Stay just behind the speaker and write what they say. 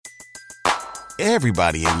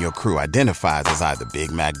Everybody in your crew identifies as either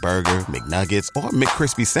Big Mac Burger, McNuggets, or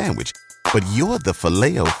McCrispy Sandwich. But you're the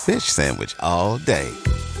Filet-O-Fish Sandwich all day.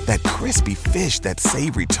 That crispy fish, that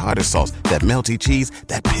savory tartar sauce, that melty cheese,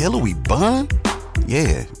 that pillowy bun.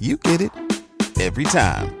 Yeah, you get it. Every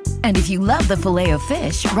time. And if you love the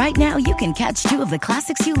Filet-O-Fish, right now you can catch two of the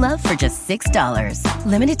classics you love for just $6.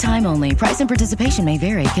 Limited time only. Price and participation may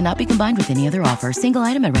vary. Cannot be combined with any other offer. Single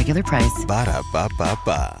item at regular price.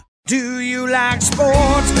 Ba-da-ba-ba-ba. Do you like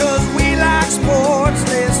sports? 'Cause we like sports.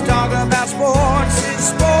 Let's talk about sports. It's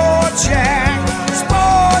Sports Yak.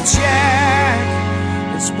 Sports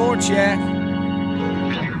Yak. It's Sports Yak.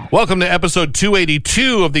 Welcome to episode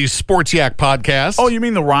 282 of the Sports Yak podcast. Oh, you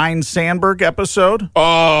mean the Ryne Sandberg episode?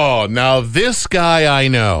 Oh, now this guy I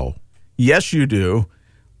know. Yes, you do.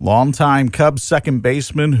 Longtime Cubs second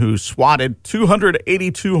baseman who swatted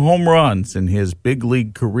 282 home runs in his big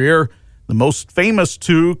league career. The most famous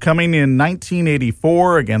two coming in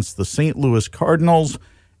 1984 against the St. Louis Cardinals.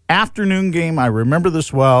 Afternoon game, I remember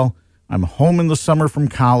this well. I'm home in the summer from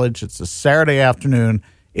college. It's a Saturday afternoon.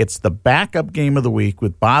 It's the backup game of the week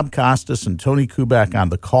with Bob Costas and Tony Kubek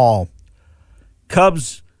on the call.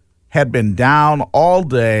 Cubs had been down all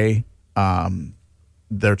day.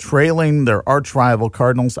 They're trailing their arch rival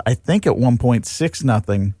Cardinals, I think at one point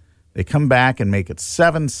 6-0. They come back and make it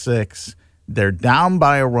 7-6. They're down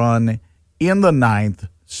by a run in the ninth,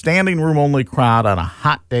 standing room only crowd on a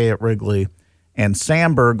hot day at Wrigley. And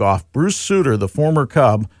Sandberg, off Bruce Sutter, the former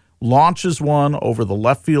Cub, launches one over the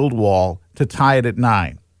left field wall to tie it at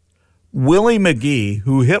 9. Willie McGee,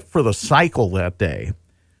 who hit for the cycle that day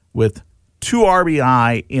with 2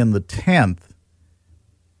 RBI in the 10th,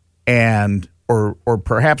 and or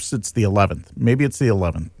perhaps it's the 11th. Maybe it's the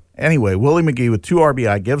 11th. Anyway, Willie McGee with 2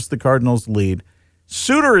 RBI gives the Cardinals the lead.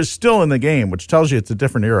 Sutter is still in the game, which tells you it's a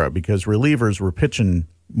different era because relievers were pitching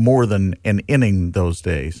more than an inning those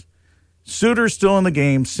days. Sutter's still in the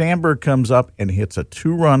game. Sandberg comes up and hits a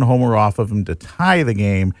 2-run homer off of him to tie the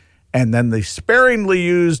game. And then they sparingly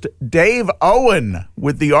used Dave Owen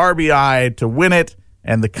with the RBI to win it.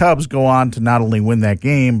 And the Cubs go on to not only win that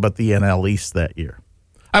game, but the NL East that year.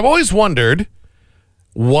 I've always wondered,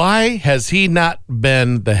 why has he not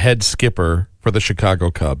been the head skipper for the Chicago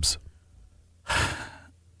Cubs?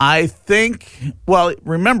 I think, well,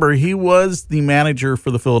 remember, he was the manager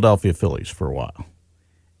for the Philadelphia Phillies for a while.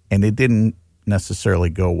 And it didn't necessarily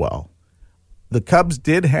go well. The Cubs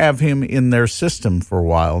did have him in their system for a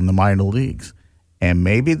while in the minor leagues. And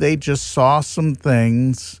maybe they just saw some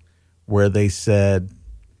things where they said,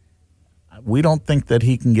 we don't think that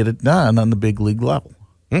he can get it done on the big league level.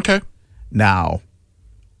 Okay. Now,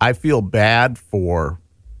 I feel bad for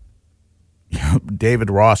David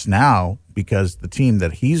Ross now because the team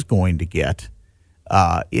that he's going to get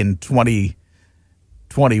in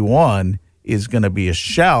 2021 is going to be a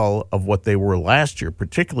shell of what they were last year,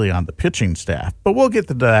 particularly on the pitching staff. But we'll get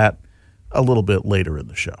to that a little bit later in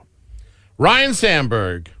the show. Ryne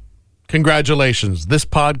Sandberg, congratulations. This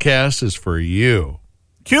podcast is for you.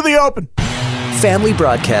 Cue the open. Family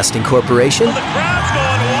Broadcasting Corporation, The crowd's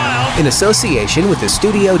going wild. in association with the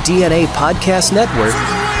Studio DNA Podcast Network,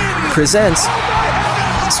 presents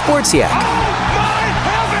Sports Yak.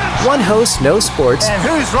 One host knows sports, And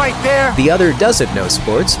who's right there? the other doesn't know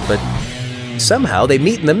sports, but somehow they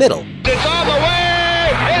meet in the middle. It's on the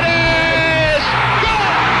way. It is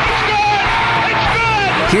good. It's good. It's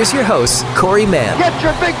good. Here's your hosts, Corey Mann Get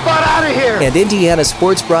your big butt out of here. and Indiana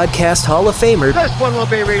Sports Broadcast Hall of Famer This one will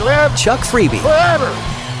be relived Chuck Freeby. forever.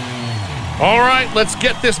 All right, let's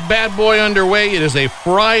get this bad boy underway. It is a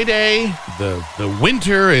Friday. The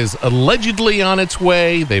winter is allegedly on its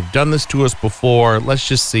way. They've done this to us before. Let's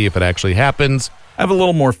just see if it actually happens. I have a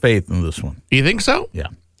little more faith in this one. You think so? Yeah.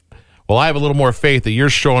 Well, I have a little more faith that you're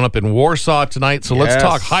showing up in Warsaw tonight, so let's Yes.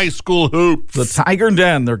 talk high school hoops. The Tiger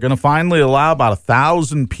Den, they're going to finally allow about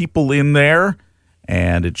 1,000 people in there,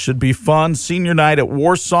 and it should be fun. Senior night at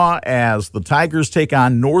Warsaw as the Tigers take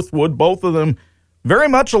on Northwood, both of them very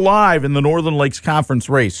much alive in the Northern Lakes Conference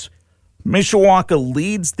race. Mishawaka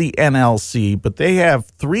leads the NLC, but they have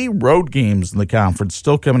 3 road games in the conference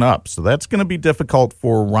still coming up, so that's going to be difficult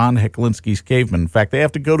for Ron Heklinski's Cavemen. In fact, they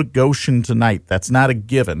have to go to Goshen tonight. That's not a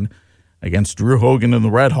given against Drew Hogan and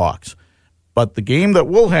the Red Hawks. But the game that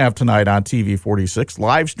we'll have tonight on TV 46,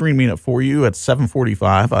 live streaming it for you at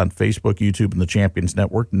 7:45 on Facebook, YouTube, and the Champions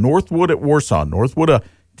Network, Northwood at Warsaw. Northwood, a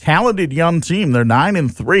talented young team. They're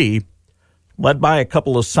 9-3, led by a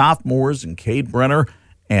couple of sophomores and Cade Brenner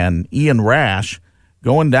and Ian Rash,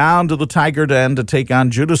 going down to the Tiger Den to take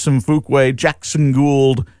on Judas Mfukwe, Jackson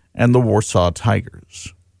Gould, and the Warsaw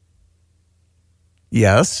Tigers.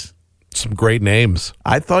 Yes? Some great names.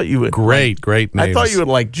 I thought you would Great names. I thought you would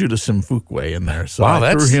like Judas Mfukwe in there, so Wow,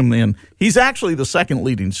 I threw that's- him in. He's actually the second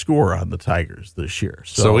leading scorer on the Tigers this year.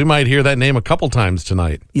 So we might hear that name a couple times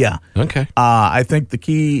tonight. yeah. Okay. I think the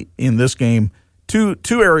key in this game, two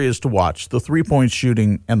areas to watch: the 3-point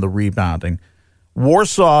shooting and the rebounding.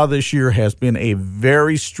 Warsaw this year has been a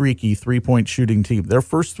very streaky 3-point shooting team. Their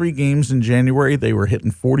first 3 games in January, they were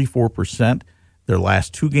hitting 44%. Their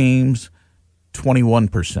last 2 games,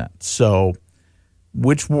 21%. So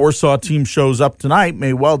which Warsaw team shows up tonight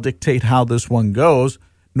may well dictate how this one goes.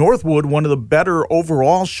 Northwood, one of the better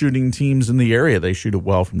overall shooting teams in the area. They shoot it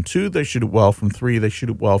well from 2. They shoot it well from 3. They shoot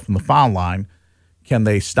it well from the foul line. Can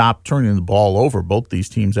they stop turning the ball over? Both these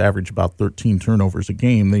teams average about 13 turnovers a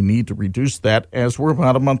game. They need to reduce that as we're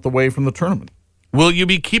about a month away from the tournament. Will you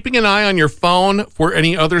be keeping an eye on your phone for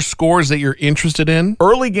any other scores that you're interested in?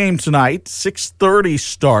 Early game tonight, 6:30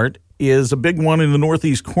 start, is a big one in the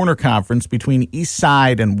Northeast Corner Conference between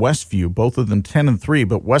Eastside and Westview, both of them 10-3,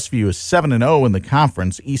 but Westview is 7-0 in the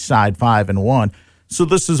conference, Eastside 5-1. So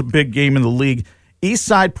this is a big game in the league.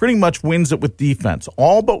 Eastside pretty much wins it with defense.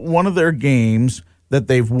 All but one of their games that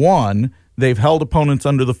they've won, they've held opponents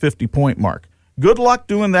under the 50-point mark. Good luck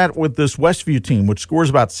doing that with this Westview team, which scores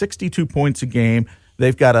about 62 points a game.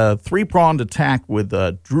 They've got a 3-pronged attack with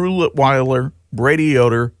Drew Litweiler, Brady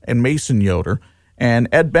Yoder, and Mason Yoder. And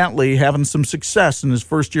Ed Bentley having some success in his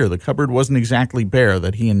first year. The cupboard wasn't exactly bare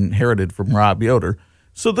that he inherited from Rob Yoder.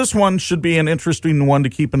 So this one should be an interesting one to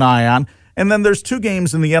keep an eye on. And then there's 2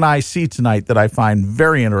 games in the NIC tonight that I find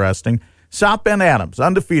very interesting. South Bend Adams,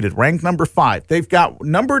 undefeated, ranked number 5. They've got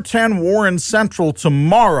number 10 Warren Central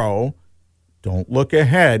tomorrow. Don't look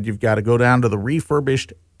ahead. You've got to go down to the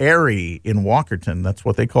refurbished Airy in Walkerton. That's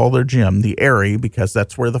what they call their gym, the Airy, because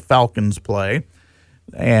that's where the Falcons play.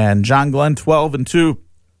 And John Glenn 12-2.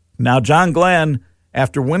 Now, John Glenn,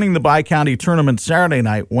 after winning the Bi-County tournament Saturday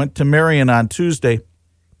night, went to Marion on Tuesday.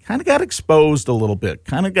 Kind of got exposed a little bit.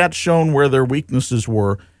 Kind of got shown where their weaknesses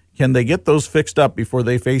were. Can they get those fixed up before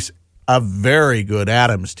they face a very good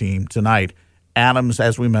Adams team tonight? Adams,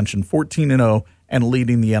 as we mentioned, 14-0 and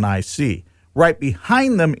leading the NIC. Right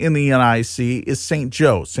behind them in the NIC is St.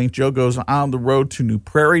 Joe. St. Joe goes on the road to New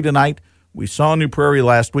Prairie tonight. We saw New Prairie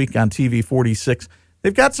last week on TV 46.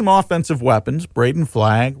 They've got some offensive weapons: Braden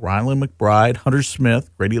Flagg, Rylan McBride, Hunter Smith,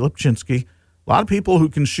 Grady Lipchinski. A lot of people who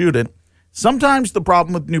can shoot it. Sometimes the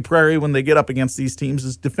problem with New Prairie when they get up against these teams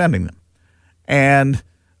is defending them. And,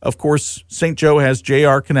 of course, St. Joe has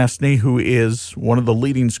J.R. Konechny, who is one of the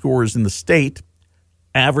leading scorers in the state,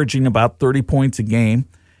 averaging about 30 points a game,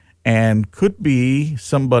 and could be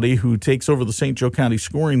somebody who takes over the St. Joe County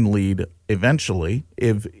scoring lead eventually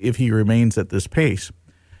if he remains at this pace.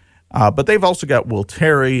 But they've also got Will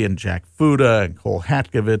Terry and Jack Fuda and Cole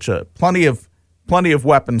Hatkovich, plenty of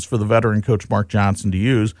weapons for the veteran coach Mark Johnson to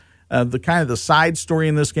use. The side story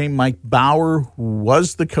in this game, Mike Bauer, who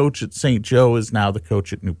was the coach at St. Joe, is now the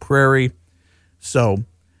coach at New Prairie. So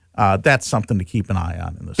that's something to keep an eye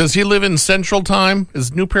on in this. Does he live in Central Time?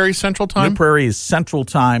 Is New Prairie Central Time? New Prairie is Central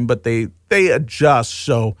Time, but they adjust,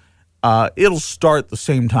 so it'll start the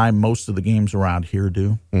same time most of the games around here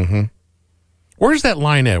do. Mm-hmm. Where's that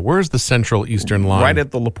line at? Where's the Central Eastern line? Right at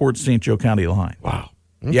the LaPorte St. Joe County line. Wow.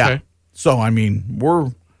 Okay. Yeah. So I mean, we're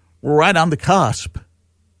right on the cusp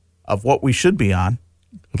of what we should be on.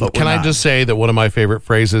 But Can I just say that one of my favorite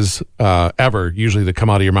phrases ever, usually that come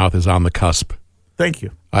out of your mouth, is "on the cusp"? Thank you.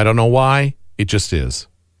 I don't know why. It just is.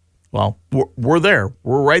 Well, we're there.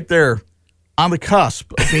 We're right there on the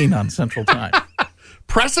cusp of being on Central Time.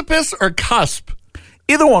 Precipice or cusp?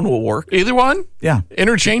 Either one will work. Either one? Yeah.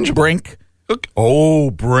 Interchangeable. Brink. Okay.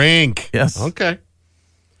 Oh, Brink. Yes. Okay.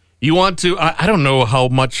 You want to, I don't know how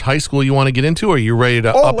much high school you want to get into. Or are you ready to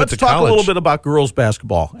up it to college? Let's talk a little bit about girls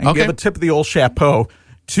basketball and give a tip of the old chapeau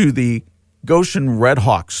to the Goshen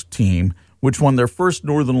Redhawks team, which won their first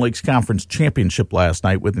Northern Lakes Conference championship last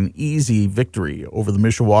night with an easy victory over the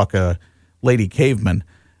Mishawaka Lady Cavemen.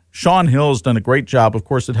 Sean Hill has done a great job. Of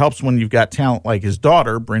course, it helps when you've got talent like his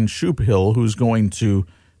daughter, Bryn Shoup Hill, who's going to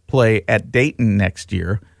play at Dayton next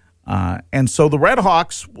year. And so the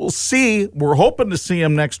Redhawks, we'll see. We're hoping to see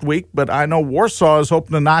him next week, but I know Warsaw is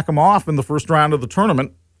hoping to knock him off in the first round of the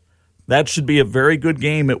tournament. That should be a very good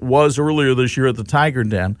game. It was earlier this year at the Tiger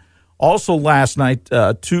Den. Also last night,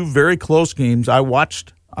 2 very close games. I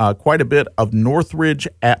watched quite a bit of Northridge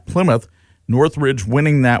at Plymouth. Northridge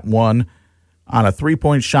winning that one on a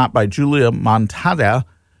 3-point shot by Julia Montada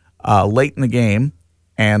late in the game.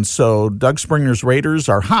 And so Doug Springer's Raiders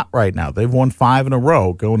are hot right now. They've won 5 in a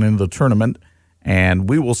row going into the tournament, and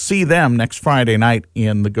we will see them next Friday night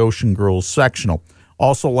in the Goshen Girls Sectional.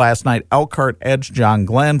 Also last night, Elkhart edged John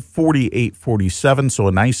Glenn 48-47, so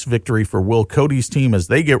a nice victory for Will Cody's team as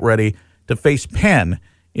they get ready to face Penn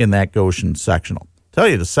in that Goshen sectional. Tell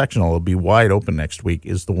you, the sectional will be wide open next week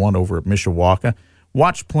is the one over at Mishawaka.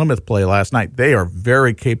 Watched Plymouth play last night. They are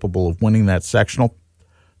very capable of winning that sectional.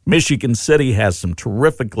 Michigan City has some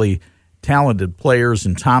terrifically talented players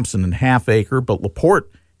in Thompson and Halfacre, but LaPorte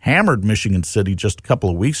hammered Michigan City just a couple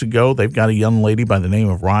of weeks ago. They've got a young lady by the name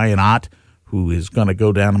of Ryan Ott who is going to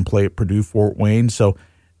go down and play at Purdue Fort Wayne. So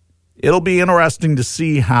it'll be interesting to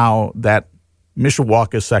see how that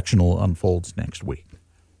Mishawaka sectional unfolds next week.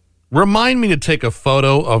 Remind me to take a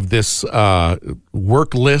photo of this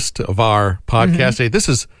work list of our podcast. Hey, this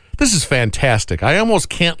is fantastic. I almost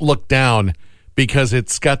can't look down because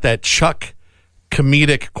it's got that Chuck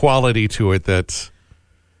comedic quality to it. That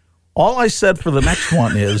all I said for the next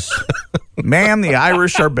one is, man, the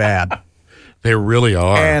Irish are bad. They really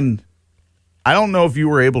are. And I don't know if you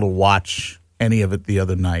were able to watch any of it the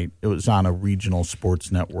other night. It was on a regional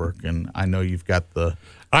sports network, and I know you've got the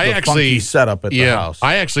funky setup at the house.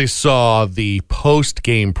 I actually saw the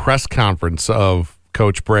post-game press conference of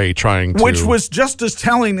Coach Bray trying to... Which was just as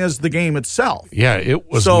telling as the game itself. Yeah, it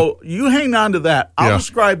was... So you hang on to that. I'll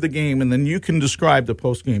describe the game, and then you can describe the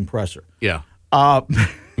post-game presser. Yeah.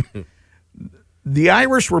 The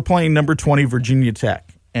Irish were playing number 20 Virginia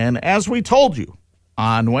Tech, and as we told you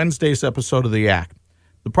on Wednesday's episode of the Yak,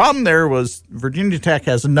 the problem there was Virginia Tech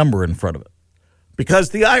has a number in front of it. Because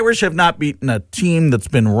the Irish have not beaten a team that's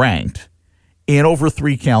been ranked in over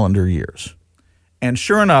 3 calendar years. And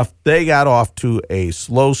sure enough, they got off to a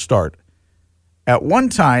slow start. At one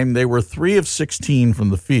time, they were 3 of 16 from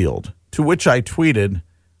the field, to which I tweeted,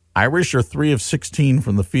 Irish are 3 of 16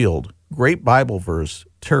 from the field. Great Bible verse,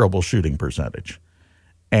 terrible shooting percentage.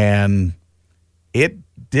 And it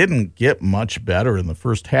didn't get much better in the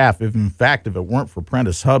first half. In fact, if it weren't for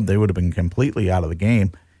Prentice Hub, they would have been completely out of the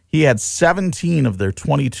game. He had 17 of their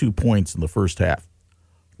 22 points in the first half.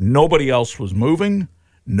 Nobody else was moving.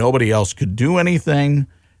 Nobody else could do anything.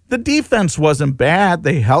 The defense wasn't bad.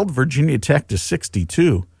 They held Virginia Tech to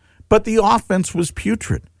 62, but the offense was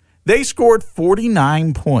putrid. They scored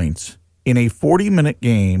 49 points in a 40-minute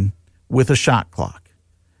game with a shot clock.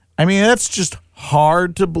 I mean, that's just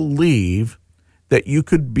hard to believe that you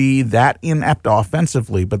could be that inept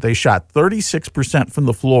offensively, but they shot 36% from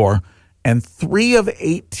the floor and 3 of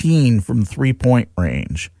 18 from three-point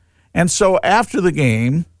range. And so after the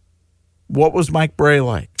game, what was Mike Bray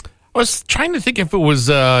like? I was trying to think if it was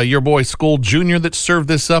your boy Skoll Jr. that served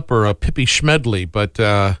this up or Pippi Schmedley, but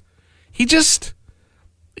he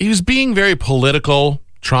was being very political,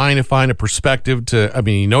 trying to find a perspective to, I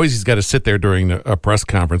mean, he knows he's got to sit there during a press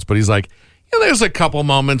conference, but he's like, there's a couple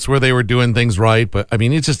moments where they were doing things right, but I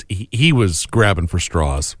mean, it's just, he was grabbing for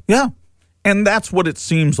straws. Yeah. And that's what it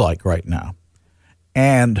seems like right now.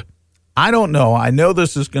 And I don't know. I know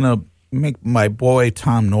this is going to make my boy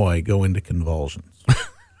Tom Noy go into convulsions.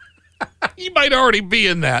 He might already be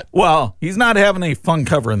in that. Well, he's not having any fun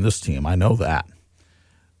covering this team. I know that.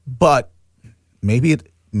 But maybe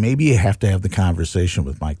you have to have the conversation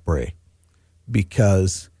with Mike Bray,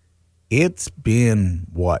 because it's been,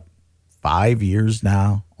 5 years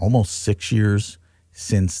now, almost 6 years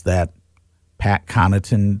since that Pat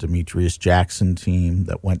Connaughton, Demetrius Jackson team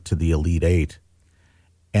that went to the Elite Eight.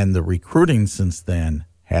 And the recruiting since then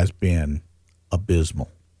has been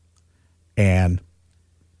abysmal. And,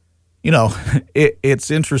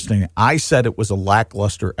 it's interesting. I said it was a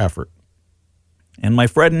lackluster effort. And my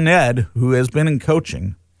friend Ned, who has been in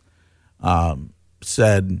coaching,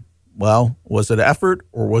 said, well, was it effort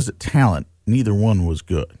or was it talent? Neither one was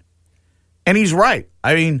good. And he's right.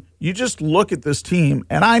 I mean, you just look at this team,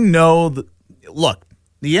 and I know that, look,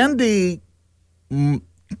 the ND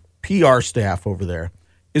PR staff over there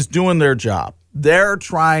is doing their job. They're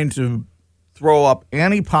trying to throw up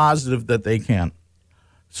any positive that they can.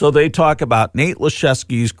 So they talk about Nate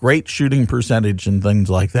Laszewski's great shooting percentage and things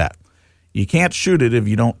like that. You can't shoot it if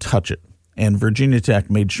you don't touch it. And Virginia Tech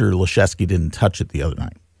made sure Laszewski didn't touch it the other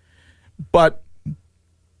night. But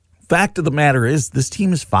fact of the matter is, this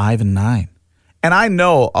team is 5-9. And I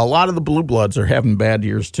know a lot of the Blue Bloods are having bad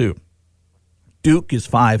years too. Duke is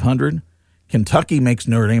 500. Kentucky makes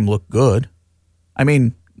Notre Dame look good. I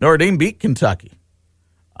mean, Notre Dame beat Kentucky.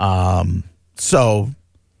 So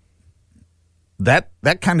that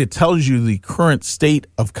kind of tells you the current state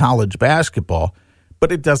of college basketball,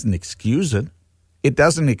 but it doesn't excuse it. It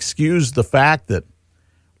doesn't excuse the fact that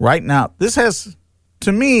right now, this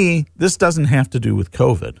doesn't have to do with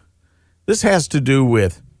COVID. This has to do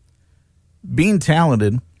with being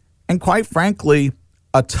talented and, quite frankly,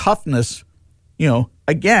 a toughness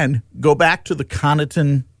again, go back to the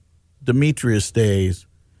Connaughton Demetrius days.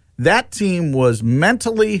 That team was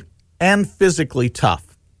mentally and physically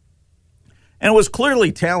tough. And it was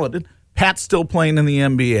clearly talented. Pat's still playing in the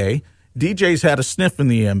NBA. DJ's had a sniff in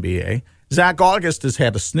the NBA. Zach August has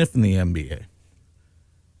had a sniff in the NBA.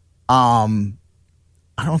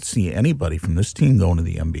 I don't see anybody from this team going to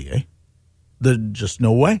the NBA. There's just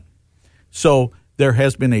no way. So there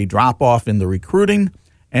has been a drop-off in the recruiting,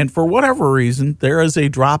 and for whatever reason, there is a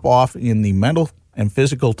drop-off in the mental and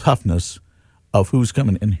physical toughness of who's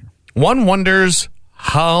coming in here. One wonders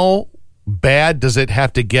how bad does it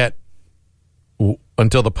have to get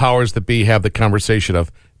until the powers that be have the conversation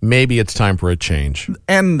of maybe it's time for a change.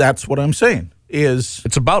 And that's what I'm saying is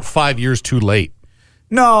it's about 5 years too late.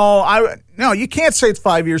 No, you can't say it's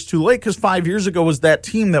 5 years too late because 5 years ago was that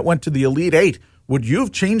team that went to the Elite Eight. Would you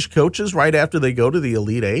have changed coaches right after they go to the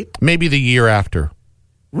Elite Eight? Maybe the year after.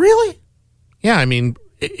 Really? Yeah, I mean,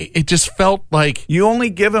 it just felt like... You only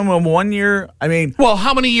give him a 1 year? I mean... Well,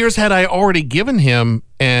 how many years had I already given him?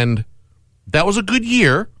 And that was a good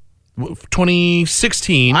year,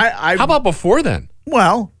 2016. How about before then?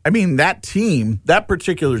 Well, I mean, that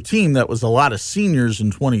particular team that was a lot of seniors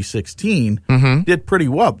in 2016 did pretty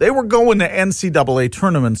well. They were going to NCAA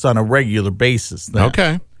tournaments on a regular basis then.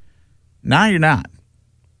 Okay. Now you're not.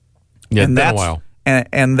 Yeah, and it's been a while.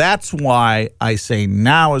 And that's why I say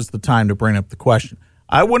now is the time to bring up the question.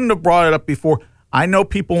 I wouldn't have brought it up before. I know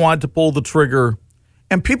people wanted to pull the trigger,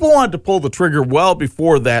 and people wanted to pull the trigger well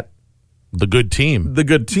before that. The good team. The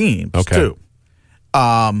good teams, okay. too.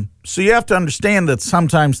 So you have to understand that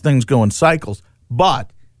sometimes things go in cycles,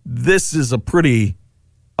 but this is a pretty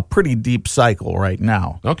deep cycle right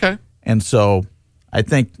now. Okay. And so I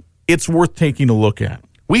think it's worth taking a look at.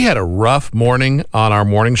 We had a rough morning on our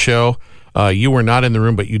morning show. You were not in the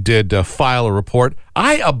room, but you did file a report.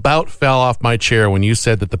 I about fell off my chair when you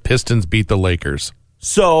said that the Pistons beat the Lakers.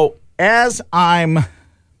 So as I'm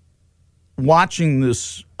watching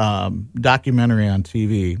this documentary on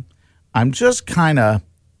TV, I'm just kind of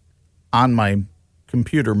on my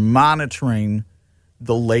computer monitoring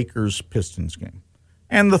the Lakers-Pistons game.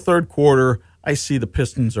 And the third quarter, I see the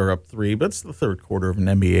Pistons are up 3, but it's the third quarter of an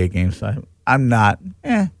NBA game, so I'm not,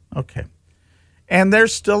 okay. And they're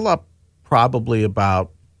still up probably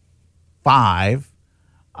about 5,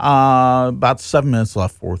 about 7 minutes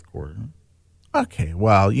left fourth quarter. Okay,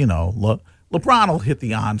 well, LeBron will hit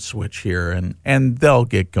the on switch here, and they'll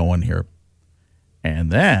get going here.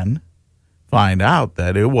 And then find out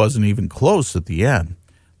that it wasn't even close at the end.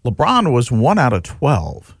 LeBron was 1 out of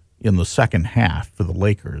 12 in the second half for the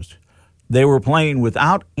Lakers. They were playing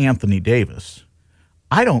without Anthony Davis.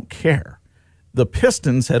 I don't care. The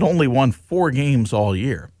Pistons had only won 4 games all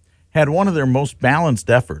year, had one of their most balanced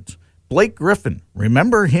efforts. Blake Griffin,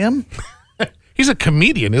 remember him? He's a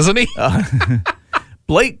comedian, isn't he?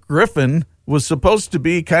 Blake Griffin was supposed to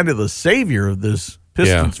be kind of the savior of this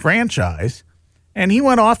Pistons franchise. And he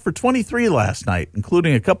went off for 23 last night,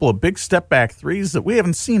 including a couple of big step-back threes that we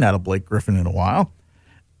haven't seen out of Blake Griffin in a while.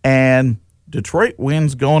 And Detroit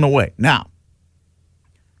wins going away. Now,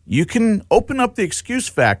 you can open up the excuse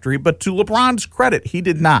factory, but to LeBron's credit, he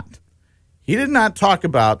did not. He did not talk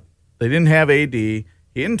about they didn't have AD. He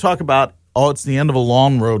didn't talk about, it's the end of a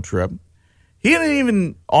long road trip. He didn't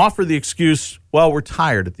even offer the excuse, we're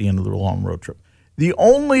tired at the end of the long road trip. The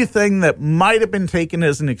only thing that might have been taken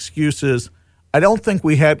as an excuse is, I don't think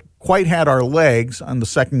we had quite had our legs on the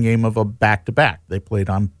second game of a back-to-back. They played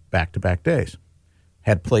on back-to-back days.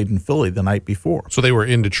 Had played in Philly the night before. So they were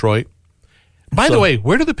in Detroit. By the way,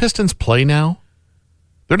 where do the Pistons play now?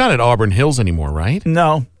 They're not at Auburn Hills anymore, right?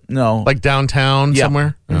 No. Like downtown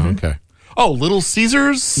somewhere? Mm-hmm. Oh, okay. Oh, Little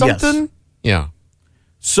Caesars something? Yes. Yeah.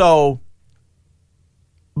 So,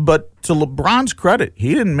 but to LeBron's credit,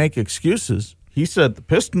 he didn't make excuses. He said the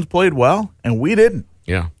Pistons played well, and we didn't.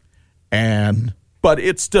 Yeah. But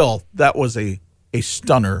it's still, that was a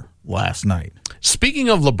stunner last night. Speaking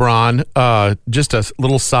of LeBron, just a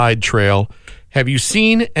little side trail. Have you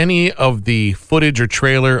seen any of the footage or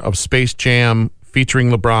trailer of Space Jam featuring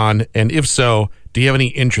LeBron? And if so, do you have any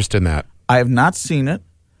interest in that? I have not seen it.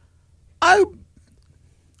 I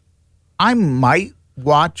might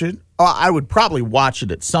watch it. I would probably watch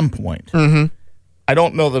it at some point. Mm-hmm. I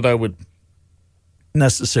don't know that I would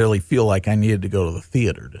necessarily feel like I needed to go to the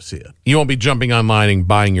theater to see it. You won't be jumping online and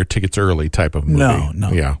buying your tickets early type of movie?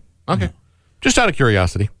 No. Yeah. Okay. No. Just out of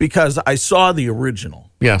curiosity. Because I saw the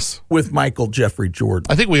original. Yes. With Michael Jeffrey Jordan.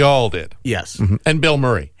 I think we all did. Yes. Mm-hmm. And Bill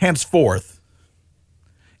Murray. Henceforth.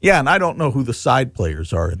 Yeah, and I don't know who the side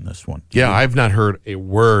players are in this one. Yeah, I've not heard a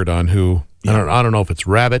word on who. Yeah. I don't know if it's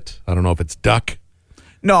Rabbit. I don't know if it's Duck.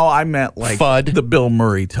 No, I meant like Fudd? the Bill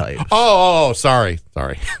Murray type. Oh, sorry.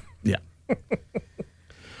 Yeah.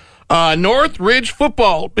 Northridge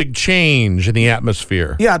football, big change in the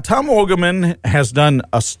atmosphere. Yeah, Tom Wogelman has done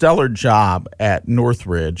a stellar job at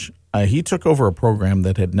Northridge. He took over a program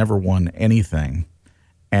that had never won anything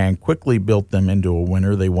and quickly built them into a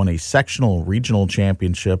winner. They won a sectional regional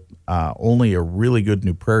championship. Only a really good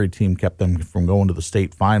New Prairie team kept them from going to the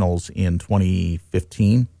state finals in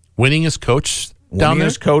 2015. Winningest coach down there?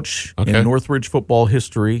 Winningest coach in Northridge football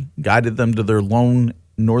history. Guided them to their lone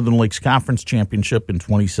Northern Lakes Conference championship in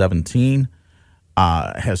 2017.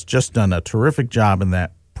 Has just done a terrific job in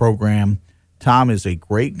that program. Tom is a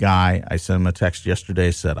great guy. I sent him a text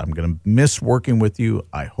yesterday, said, I'm going to miss working with you.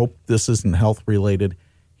 I hope this isn't health related.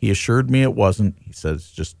 He assured me it wasn't. He says,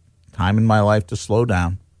 it's just time in my life to slow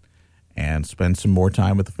down and spend some more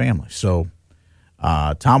time with the family. So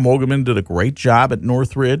Tom Wogelman did a great job at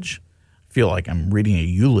Northridge. I feel like I'm reading a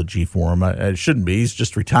eulogy for him. It shouldn't be. He's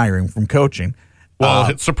just retiring from coaching.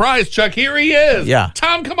 Well, surprise, Chuck. Here he is. Yeah.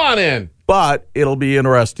 Tom, come on in. But it'll be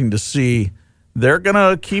interesting to see. They're going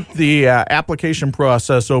to keep the application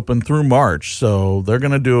process open through March. So they're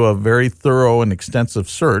going to do a very thorough and extensive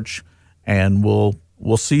search, and we'll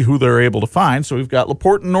see who they're able to find. So we've got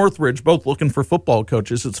LaPorte and Northridge both looking for football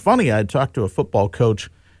coaches. It's funny, I talked to a football coach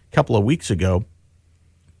a couple of weeks ago,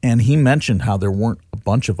 and he mentioned how there weren't a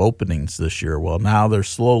bunch of openings this year. Well, now they're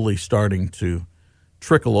slowly starting to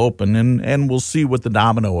trickle open, and we'll see what the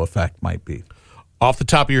domino effect might be. Off the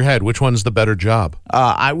top of your head, which one's the better job?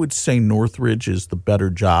 I would say Northridge is the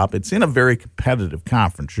better job. It's in a very competitive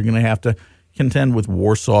conference. You're going to have to contend with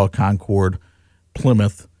Warsaw, Concord,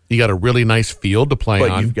 Plymouth. You got a really nice field to play on.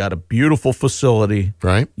 But you've got a beautiful facility.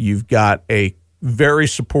 Right. You've got a very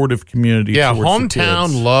supportive community. Yeah, towards hometown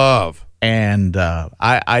the kids. love. And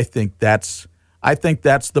I think that's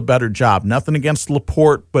the better job. Nothing against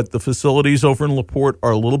LaPorte, but the facilities over in LaPorte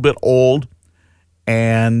are a little bit old,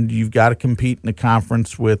 and you've got to compete in a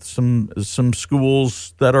conference with some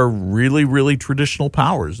schools that are really, really traditional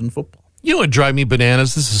powers in football. You know what drives me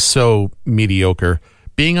bananas? This is so mediocre.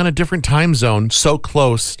 Being on a different time zone so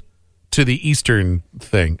close to the Eastern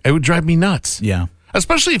thing, it would drive me nuts. Yeah.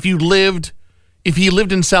 Especially if you lived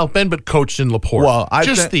in South Bend but coached in LaPorte. Well,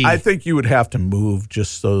 I think you would have to move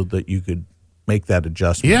just so that you could make that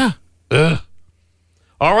adjustment. Yeah. Ugh.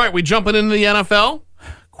 All right, we jumping into the NFL?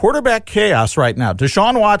 Quarterback chaos right now.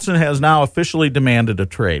 Deshaun Watson has now officially demanded a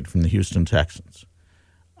trade from the Houston Texans.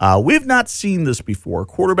 We've not seen this before. A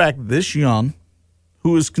quarterback this young,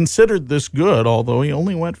 who is considered this good, although he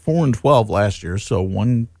only went 4-12 last year, so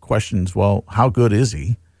one question is, well, how good is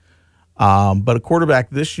he? But a quarterback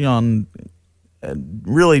this young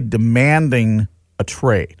really demanding a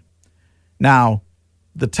trade. Now,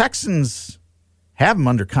 the Texans have him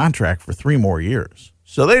under contract for 3 more years,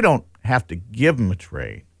 so they don't have to give him a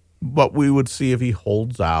trade. But we would see if he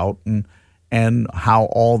holds out and how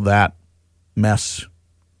all that mess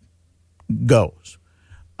goes.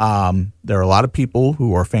 There are a lot of people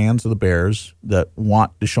who are fans of the Bears that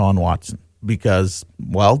want Deshaun Watson because,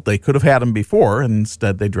 well, they could have had him before, and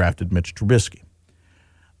instead they drafted Mitch Trubisky.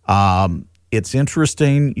 It's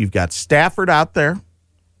interesting. You've got Stafford out there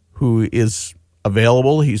who is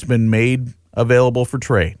available. He's been made available for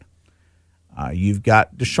trade. You've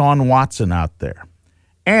got Deshaun Watson out there.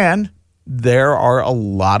 And there are a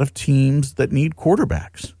lot of teams that need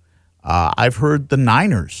quarterbacks. I've heard the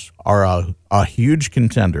Niners are a huge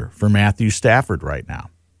contender for Matthew Stafford right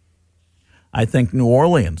now. I think New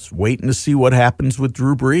Orleans, waiting to see what happens with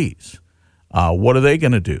Drew Brees. What are they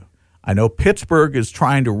going to do? I know Pittsburgh is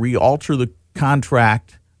trying to re-alter the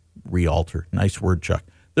contract. Re-alter, nice word, Chuck.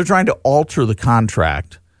 They're trying to alter the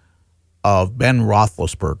contract of Ben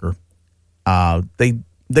Roethlisberger.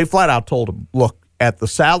 They flat out told him, look, at the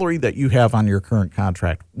salary that you have on your current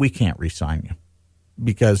contract, we can't re-sign you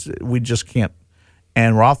because we just can't.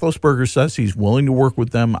 And Roethlisberger says he's willing to work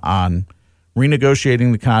with them on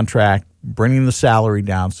renegotiating the contract, bringing the salary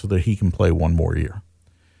down so that he can play 1 more year.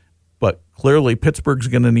 But clearly Pittsburgh's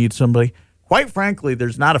going to need somebody. Quite frankly,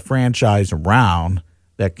 there's not a franchise around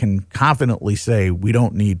that can confidently say we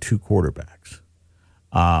don't need 2 quarterbacks.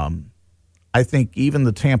 I think even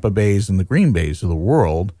the Tampa Bays and the Green Bays of the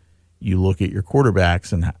world, you look at your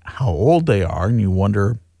quarterbacks and how old they are, and you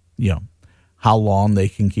wonder, how long they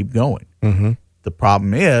can keep going. Mm-hmm. The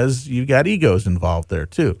problem is you've got egos involved there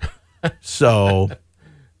too. So,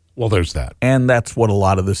 well, there's that. And that's what a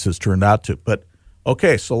lot of this has turned out to. But,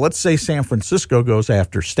 okay, so let's say San Francisco goes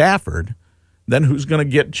after Stafford. Then who's going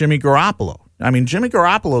to get Jimmy Garoppolo? I mean, Jimmy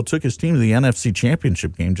Garoppolo took his team to the NFC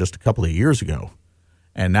Championship game just a couple of years ago.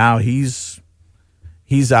 And now he's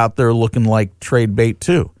he's out there looking like trade bait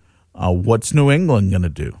too. What's New England going to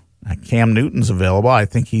do? Cam Newton's available. I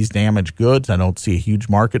think he's damaged goods. I don't see a huge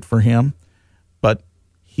market for him, but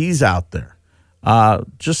he's out there.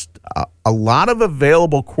 Just a lot of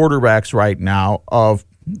available quarterbacks right now of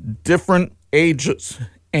different ages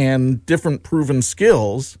and different proven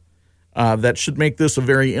skills that should make this a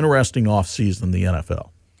very interesting offseason in the NFL.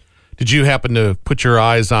 Did you happen to put your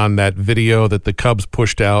eyes on that video that the Cubs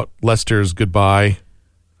pushed out, Lester's goodbye?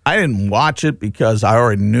 I didn't watch it because I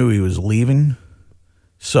already knew he was leaving.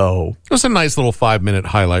 So it was a nice little 5-minute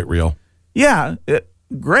highlight reel. Yeah,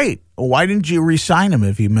 great. Why didn't you re-sign him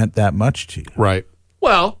if he meant that much to you? Right.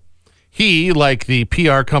 Well, he, like the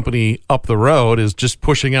PR company up the road, is just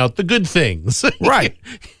pushing out the good things. Right.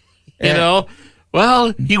 You know?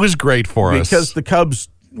 Well, he was great for us. Because the Cubs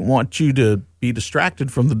want you to be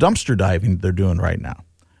distracted from the dumpster diving they're doing right now.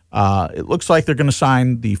 It looks like they're going to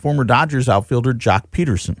sign the former Dodgers outfielder, Jock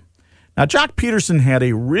Peterson. Now, Jock Peterson had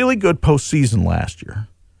a really good postseason last year.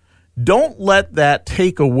 Don't let that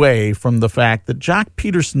take away from the fact that Jock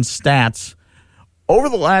Peterson's stats over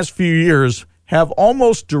the last few years have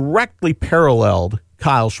almost directly paralleled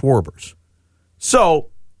Kyle Schwarber's. So,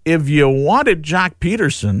 if you wanted Jock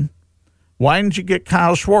Peterson, why didn't you get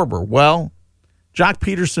Kyle Schwarber? Well, Jock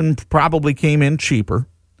Peterson probably came in cheaper,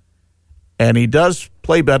 and he does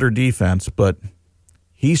play better defense, but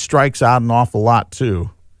he strikes out an awful lot too.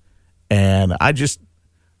 And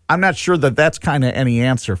I'm not sure that that's kind of any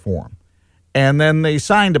answer for him. And then they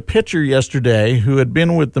signed a pitcher yesterday who had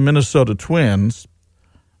been with the Minnesota Twins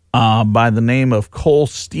by the name of Cole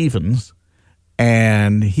Stevens,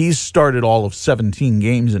 and he's started all of 17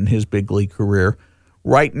 games in his big league career.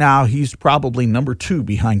 Right now, he's probably number 2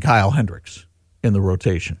 behind Kyle Hendricks in the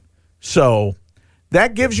rotation. So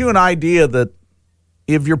that gives you an idea that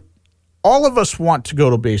all of us want to go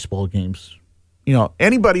to baseball games. You know,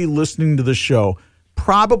 anybody listening to the show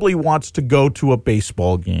probably wants to go to a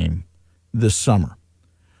baseball game this summer.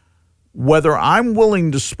 Whether I'm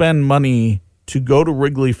willing to spend money to go to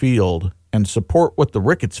Wrigley Field and support what the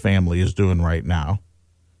Ricketts family is doing right now,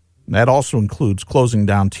 that also includes closing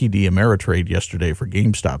down TD Ameritrade yesterday for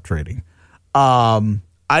GameStop trading.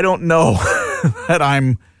 I don't know that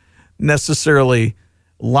I'm necessarily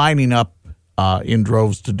lining up in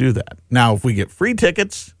droves to do that. Now, if we get free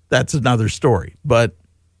tickets, that's another story. But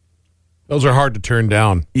those are hard to turn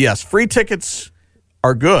down. Yes, free tickets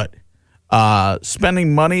are good.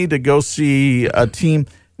 Spending money to go see a team.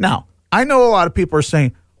 Now, I know a lot of people are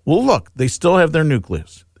saying, well, look, they still have their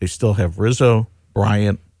nucleus. They still have Rizzo,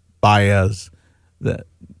 Bryant, Baez,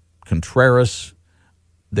 Contreras.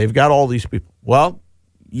 They've got all these people. Well,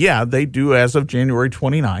 yeah, they do as of January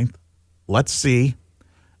 29th. Let's see.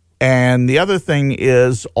 And the other thing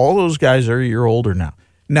is all those guys are a year older now.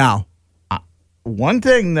 Now, one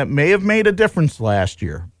thing that may have made a difference last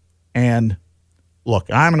year, and look,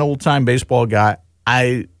 I'm an old-time baseball guy.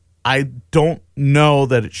 I don't know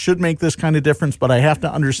that it should make this kind of difference, but I have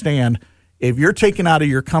to understand if you're taken out of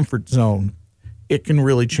your comfort zone, it can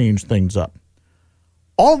really change things up.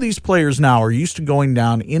 All these players now are used to going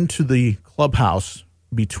down into the clubhouse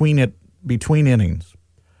between innings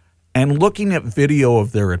and looking at video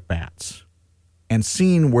of their at-bats and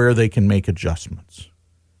seeing where they can make adjustments.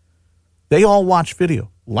 They all watch video.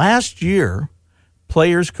 Last year,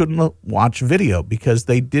 players couldn't watch video because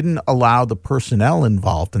they didn't allow the personnel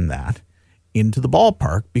involved in that into the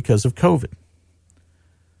ballpark because of COVID.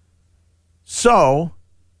 So,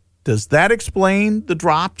 does that explain the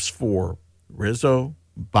drops for Rizzo,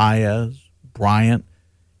 Baez, Bryant?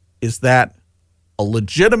 Is that a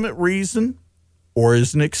legitimate reason or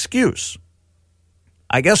is an excuse?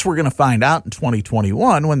 I guess we're going to find out in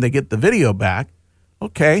 2021 when they get the video back.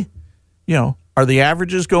 Okay, are the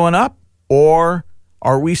averages going up or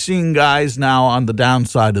are we seeing guys now on the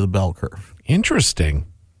downside of the bell curve? Interesting.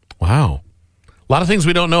 Wow. A lot of things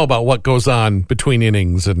we don't know about what goes on between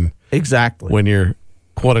innings and exactly when you're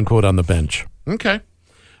quote unquote on the bench. Okay.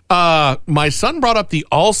 My son brought up the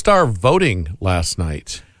All-Star voting last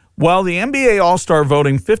night. Well, the NBA All-Star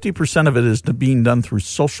voting, 50% of it is being done through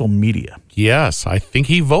social media. Yes, I think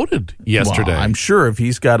he voted yesterday. Well, I'm sure if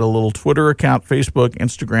he's got a little Twitter account, Facebook,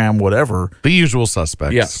 Instagram, whatever. The usual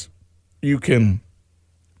suspects. Yes. You can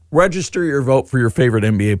register your vote for your favorite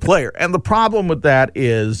NBA player. And the problem with that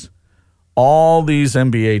is all these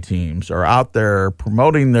NBA teams are out there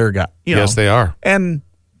promoting their guy. Yes, they are. And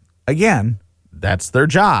again, that's their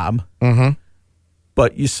job. Mm-hmm.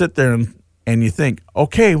 But you sit there and you think,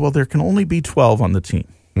 okay, well, there can only be 12 on the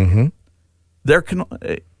team. Mm-hmm. There can,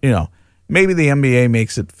 maybe the NBA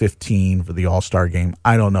makes it 15 for the All-Star game.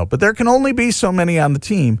 I don't know. But there can only be so many on the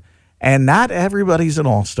team. And not everybody's an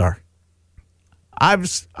all-star. I'm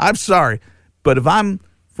sorry, but if I'm,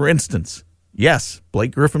 for instance, yes,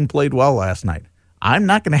 Blake Griffin played well last night. I'm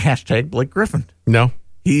not going to hashtag Blake Griffin. No.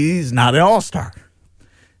 He's not an all-star.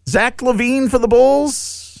 Zach LaVine for the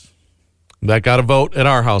Bulls? That got a vote at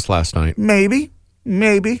our house last night. Maybe.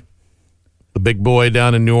 The big boy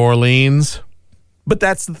down in New Orleans. But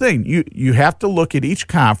that's the thing. You have to look at each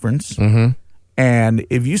conference, and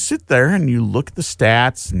if you sit there and you look at the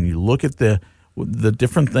stats and you look at the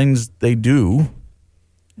different things they do,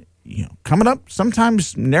 coming up,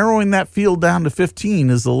 sometimes narrowing that field down to 15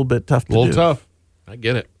 is a little bit tough to do. A little tough. I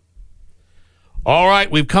get it. All right,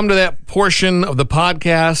 we've come to that portion of the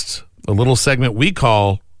podcast, a little segment we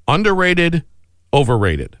call Underrated,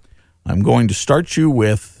 Overrated. I'm going to start you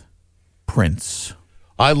with Prince.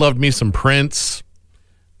 I loved me some Prince.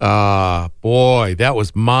 Boy, that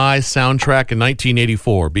was my soundtrack in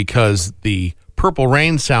 1984 because the Purple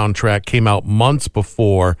Rain soundtrack came out months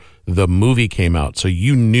before the movie came out. So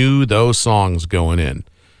you knew those songs going in.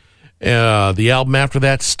 The album after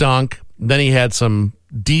that stunk. Then he had some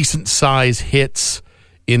decent size hits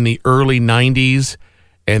in the early 90s.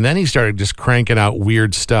 And then he started just cranking out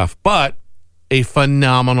weird stuff. But a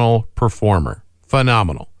phenomenal performer.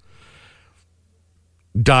 Phenomenal.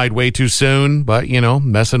 Died way too soon, but,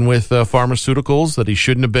 messing with pharmaceuticals that he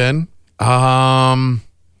shouldn't have been. And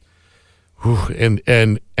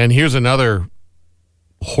here's another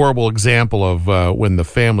horrible example of when the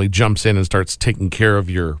family jumps in and starts taking care of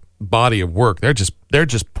your body of work. They're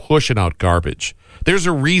just pushing out garbage. There's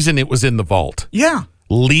a reason it was in the vault. Yeah.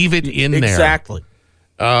 Leave it in there. Exactly.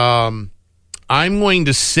 I'm going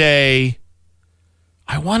to say,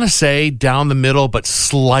 I want to say down the middle, but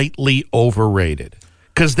slightly overrated.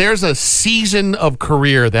 Because there's a season of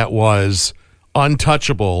career that was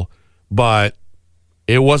untouchable, but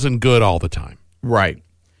it wasn't good all the time. Right.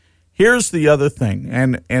 Here's the other thing,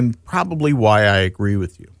 and probably why I agree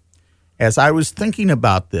with you. As I was thinking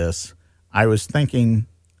about this, I was thinking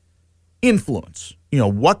influence.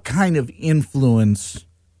 What kind of influence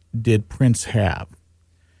did Prince have?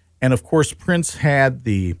 And, of course, Prince had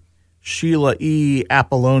the Sheila E.,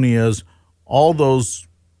 Apollonias, all those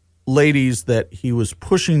ladies that he was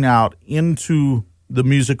pushing out into the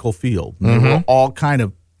musical field. They were all kind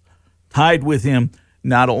of tied with him,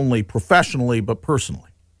 not only professionally, but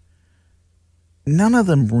personally. None of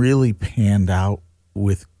them really panned out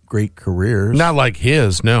with great careers. Not like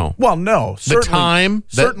his, no. Well, no.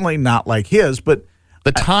 Certainly not like his, but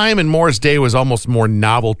the time in Moore's day was almost more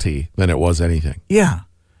novelty than it was anything. Yeah.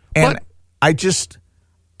 And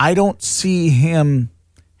I don't see him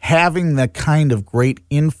having the kind of great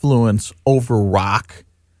influence over rock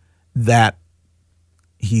that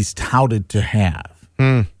he's touted to have.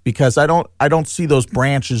 Because I don't see those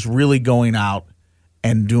branches really going out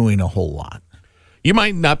and doing a whole lot. You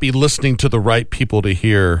might not be listening to the right people to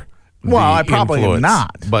hear Well, I probably influence, am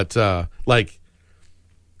not. But,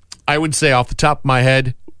 I would say off the top of my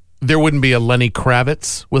head, there wouldn't be a Lenny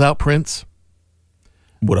Kravitz without Prince.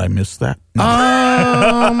 Would I miss that?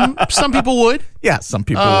 Some people would. Yeah, some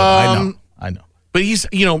people would. I know. But he's,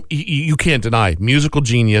 you can't deny musical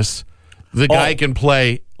genius. The guy can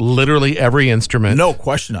play literally every instrument. No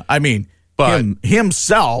question. I mean, But-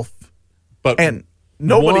 himself, But and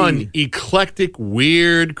nobody. one eclectic,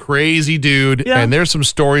 weird, crazy dude. Yeah. And there's some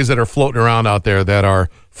stories that are floating around out there that are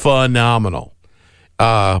phenomenal.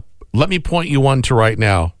 Let me point you one to right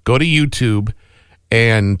now. Go to YouTube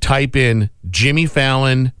and type in Jimmy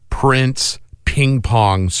Fallon, Prince, ping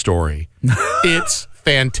pong story. It's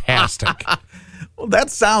fantastic. Well, that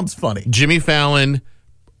sounds funny. Jimmy Fallon,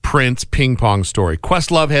 Prince, ping pong story.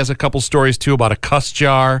 Questlove has a couple stories, too, about a cuss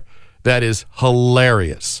jar that is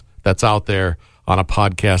hilarious. That's out there on a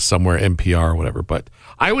podcast somewhere, NPR or whatever. But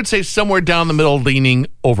I would say somewhere down the middle, leaning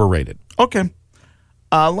overrated. Okay.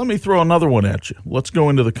 Let me throw another one at you. Let's go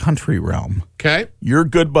into the country realm. Okay. Your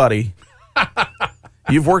good buddy.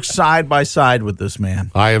 You've worked side by side with this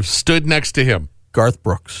man. I have stood next to him. Garth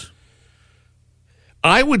Brooks.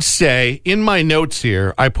 I would say in my notes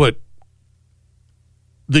here, I put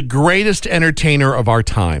the greatest entertainer of our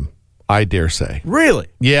time, I dare say. Really?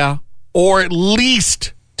 Yeah. Or at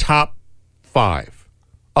least top 5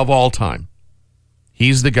 of all time.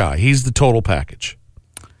 He's the guy. He's the total package.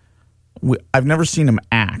 I've never seen him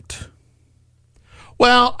act.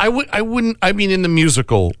 Well, I wouldn't. I mean, in the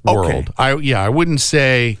musical world, I wouldn't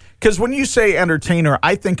say. Because when you say entertainer,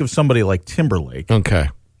 I think of somebody like Timberlake. Okay,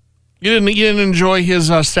 you didn't enjoy his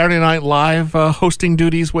Saturday Night Live hosting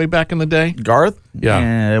duties way back in the day. Garth,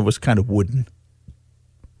 Yeah. it was kind of wooden.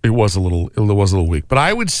 It was a little weak, but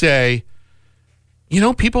I would say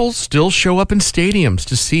people still show up in stadiums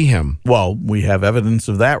to see him. Well, we have evidence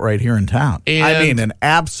of that right here in town. I mean, an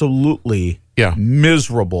absolutely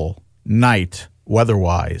miserable night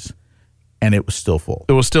weather-wise, and it was still full.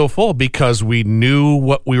 It was still full because we knew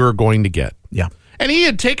what we were going to get. Yeah. And he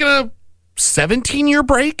had taken a 17-year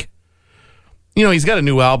break. He's got a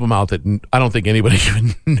new album out that I don't think anybody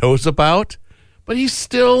even knows about, but he's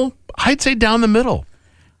still, I'd say, down the middle.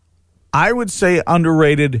 I would say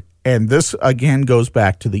underrated, and this, again, goes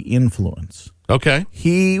back to the influence. Okay.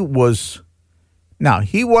 He wasn't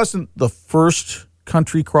the first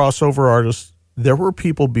country crossover artist. There were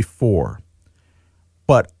people before.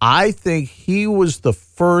 But I think he was the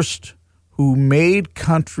first who made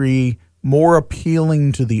country more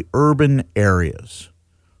appealing to the urban areas,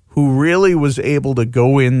 who really was able to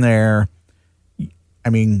go in there. I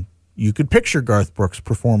mean, you could picture Garth Brooks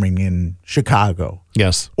performing in Chicago.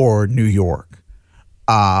 Yes. Or New York.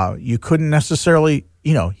 You couldn't necessarily,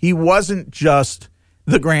 he wasn't just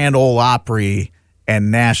the Grand Ole Opry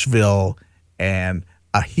and Nashville and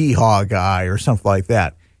a hee-haw guy or something like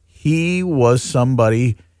that. He was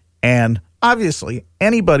somebody, and obviously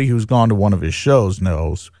anybody who's gone to one of his shows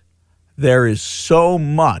knows there is so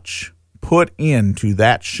much put into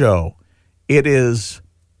that show.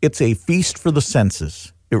 It's a feast for the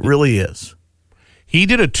senses. It really is. He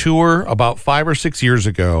did a tour about 5 or 6 years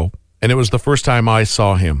ago, and it was the first time I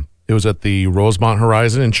saw him. It was at the Rosemont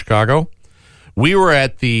Horizon in Chicago. We were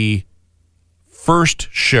at the first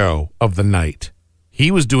show of the night.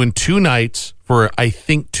 He was doing 2 nights for, I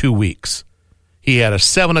think, 2 weeks. He had a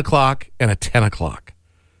 7 o'clock and a 10 o'clock.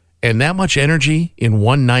 And that much energy in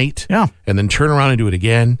one night, and then turn around and do it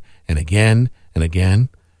again and again and again.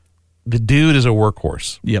 The dude is a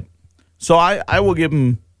workhorse. Yep. So I will give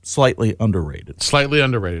him slightly underrated. Slightly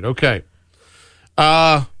underrated. Okay.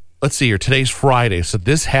 Let's see here. Today's Friday. So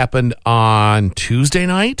this happened on Tuesday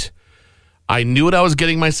night. I knew what I was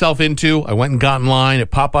getting myself into. I went and got in line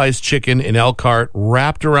at Popeye's Chicken in Elkhart,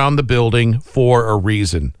 wrapped around the building for a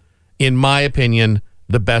reason. In my opinion,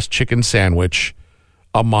 the best chicken sandwich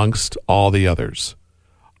amongst all the others.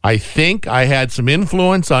 I think I had some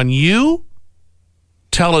influence on you.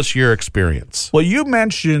 Tell us your experience. Well, you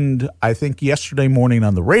mentioned, I think yesterday morning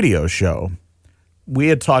on the radio show, we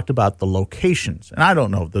had talked about the locations. And I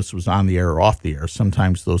don't know if this was on the air or off the air.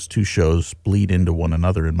 Sometimes those two shows bleed into one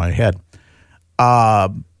another in my head.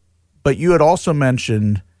 But you had also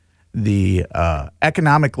mentioned the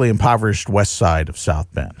economically impoverished west side of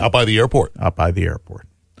South Bend. Out by the airport. Up by the airport.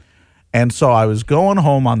 And so I was going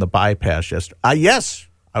home on the bypass yesterday. Yes,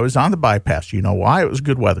 I was on the bypass. You know why? It was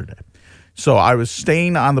good weather day. So I was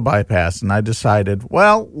staying on the bypass, and I decided,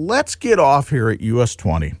 well, let's get off here at US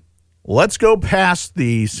 20. Let's go past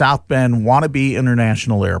the South Bend Wannabe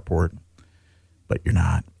International Airport, but you're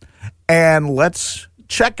not. And let's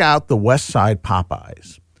check out the West Side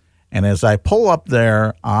Popeyes. And as I pull up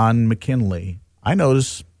there on McKinley, I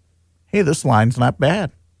notice, hey, this line's not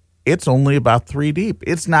bad. It's only about 3 deep.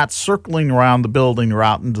 It's not circling around the building or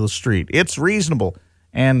out into the street. It's reasonable.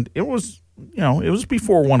 And it was, it was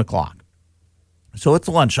before 1 o'clock. So it's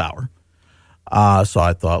lunch hour. So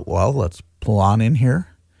I thought, well, let's pull on in here,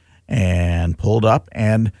 and pulled up.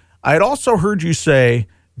 And I had also heard you say,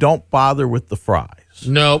 don't bother with the fries.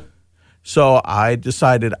 Nope. So I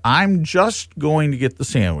decided I'm just going to get the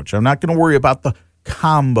sandwich. I'm not going to worry about the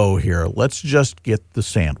combo here. Let's just get the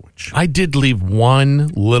sandwich. I did leave one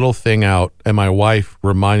little thing out, and my wife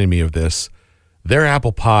reminded me of this. Their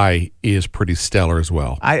apple pie is pretty stellar as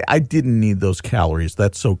well. I didn't need those calories.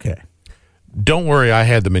 That's okay. Don't worry, I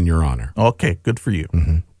had them in your honor. Okay, good for you.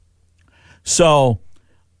 Mm-hmm. So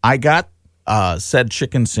I got said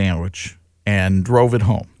chicken sandwich and drove it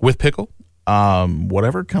home. With pickle?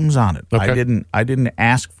 Whatever comes on it. Okay. I didn't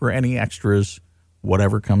ask for any extras.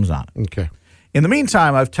 Whatever comes on it. Okay. In the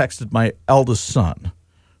meantime, I've texted my eldest son,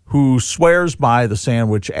 who swears by the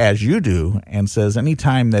sandwich as you do, and says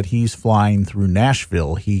anytime that he's flying through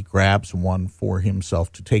Nashville, he grabs one for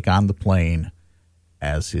himself to take on the plane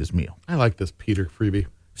as his meal. I like this Peter freebie.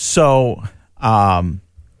 So, and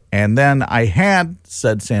then I had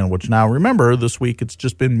said sandwich. Now, remember, this week it's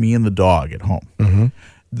just been me and the dog at home. Mm-hmm.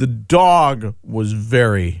 The dog was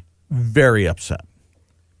very, very upset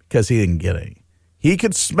because he didn't get any. He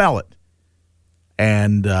could smell it,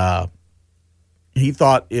 and he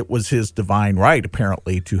thought it was his divine right,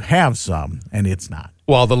 apparently, to have some, and it's not.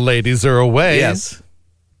 While the ladies are away. Yes.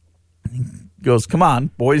 He goes, come on,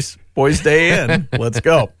 boys day in. Let's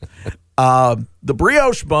go. The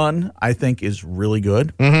brioche bun, I think, is really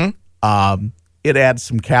good. Mm-hmm. It adds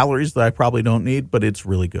some calories that I probably don't need, but it's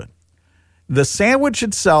really good. The sandwich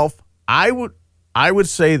itself, I would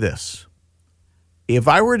say this. If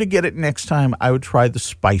I were to get it next time, I would try the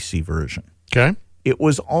spicy version. Okay. It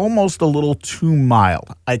was almost a little too mild.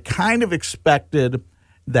 I kind of expected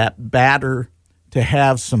that batter to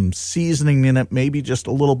have some seasoning in it, maybe just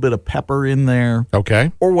a little bit of pepper in there.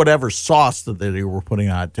 Okay. Or whatever sauce that they were putting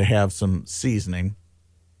on it to have some seasoning.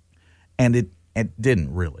 And it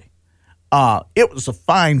didn't really. It was a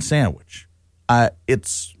fine sandwich.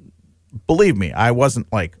 Believe me, I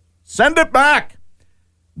wasn't like, send it back.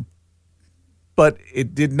 But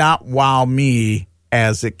it did not wow me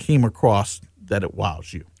as it came across that it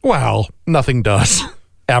wows you. Well, nothing does.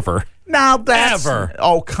 Ever. Now that's... Ever.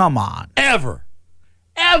 Oh, come on. Ever.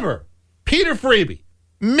 Peter Freebie.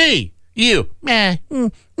 Me. You. I'm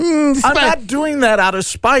not doing that out of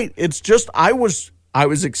spite. It's just I was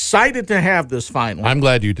excited to have this finally. I'm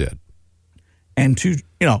glad you did. And to,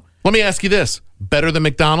 Let me ask you this. Better than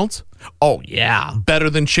McDonald's? Oh, yeah. Better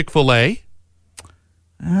than Chick-fil-A?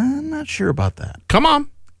 I'm not sure about that. Come on.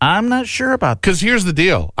 I'm not sure about that. Because here's the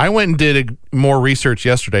deal. I went and did more research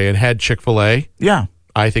yesterday and had Chick-fil-A. Yeah.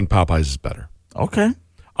 I think Popeyes is better. Okay.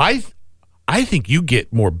 I think you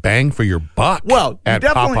get more bang for your buck at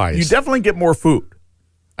Popeyes. You definitely get more food.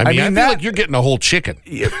 I feel like you're getting a whole chicken.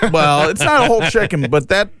 Well, it's not a whole chicken,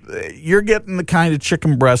 but you're getting the kind of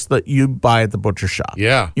chicken breast that you buy at the butcher shop.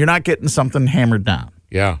 Yeah. You're not getting something hammered down.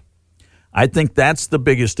 Yeah. I think that's the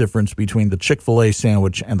biggest difference between the Chick-fil-A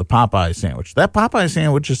sandwich and the Popeye sandwich. That Popeye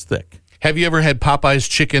sandwich is thick. Have you ever had Popeye's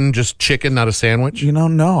chicken, just chicken, not a sandwich?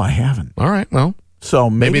 No, I haven't. All right, well. So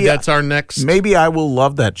maybe that's our next. Maybe I will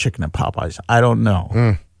love that chicken at Popeyes. I don't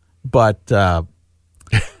know. But I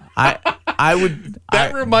would.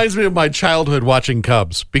 That reminds me of my childhood watching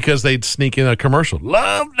Cubs because they'd sneak in a commercial.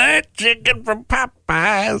 Love that chicken from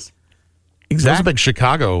Popeyes. Exactly. That was a big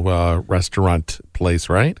Chicago restaurant place,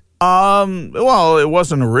 right? Well, it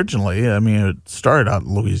wasn't originally. I mean, it started out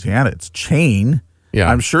in Louisiana. It's chain.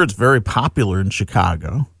 Yeah. I'm sure it's very popular in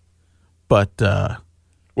Chicago. But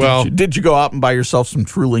well, did you go out and buy yourself some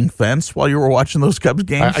Truling fence while you were watching those Cubs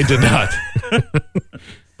games? I did not.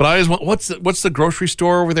 But I always want, what's the grocery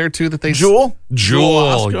store over there too that they Jewel?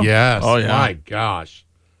 Jewel, yes. Oh yeah. My gosh.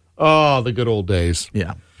 Oh, the good old days.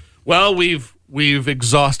 Yeah. Well, we've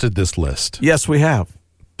exhausted this list. Yes, we have.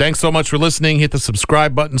 Thanks so much for listening. Hit the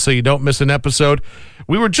subscribe button so you don't miss an episode.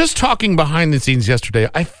 We were just talking behind the scenes yesterday.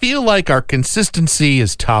 I feel like our consistency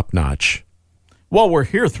is top notch. Well, we're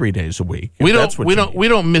here 3 days a week. We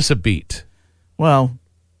don't miss a beat. Well,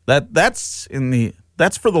 that's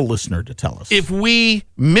for the listener to tell us. If we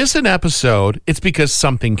miss an episode, it's because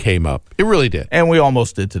something came up. It really did. And we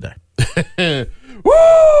almost did today.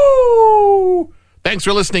 Woo! Thanks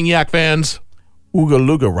for listening, Yak fans. Ooga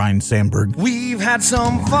Luga, Ryan Sandberg. We've had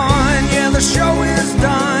some fun, yeah, the show is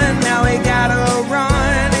done. Now we gotta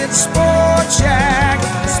run. It's Sport Shack,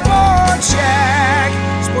 Sport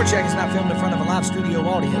Shack. Sport Shack is not filmed in front of a live studio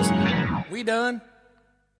audience. We done?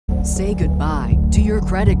 Say goodbye to your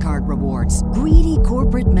credit card rewards. Greedy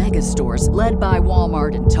corporate mega stores, led by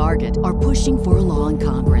Walmart and Target, are pushing for a law in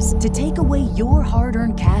Congress to take away your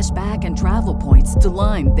hard-earned cash back and travel points to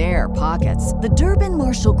line their pockets. The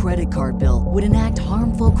Durbin-Marshall credit card bill would enact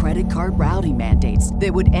harmful credit card routing mandates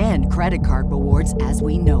that would end credit card rewards as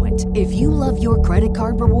we know it. If you love your credit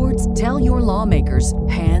card rewards, tell your lawmakers,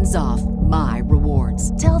 hands off my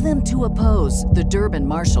rewards. Tell them to oppose the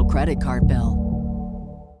Durbin-Marshall credit card bill.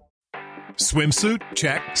 Swimsuit?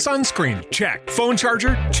 Check. Sunscreen? Check. Phone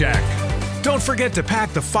charger? Check. Don't forget to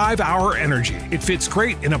pack the 5-Hour Energy. It fits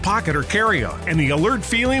great in a pocket or carry-on, and the alert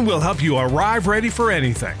feeling will help you arrive ready for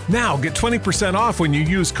anything. Now get 20% off when you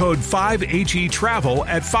use code 5HETRAVEL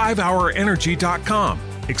at 5hourenergy.com.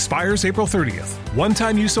 Expires April 30th.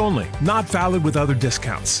 One-time use only. Not valid with other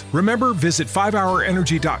discounts. Remember, visit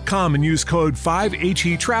 5hourenergy.com and use code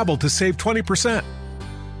 5HETRAVEL to save 20%.